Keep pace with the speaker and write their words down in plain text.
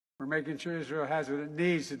We're making sure Israel has what it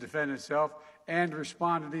needs to defend itself and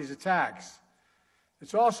respond to these attacks.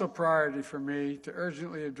 It's also a priority for me to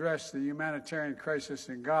urgently address the humanitarian crisis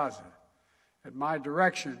in Gaza. At my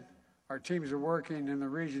direction, our teams are working in the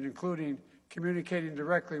region, including communicating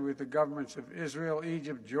directly with the governments of Israel,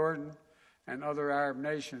 Egypt, Jordan, and other Arab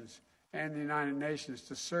nations, and the United Nations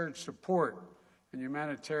to surge support and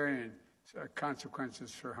humanitarian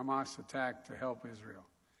consequences for Hamas' attack to help Israel.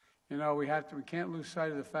 You know, we can't lose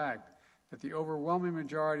sight of the fact that the overwhelming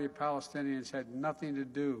majority of Palestinians had nothing to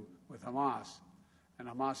do with Hamas and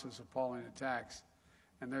Hamas's appalling attacks,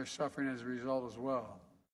 and they're suffering as a result as well.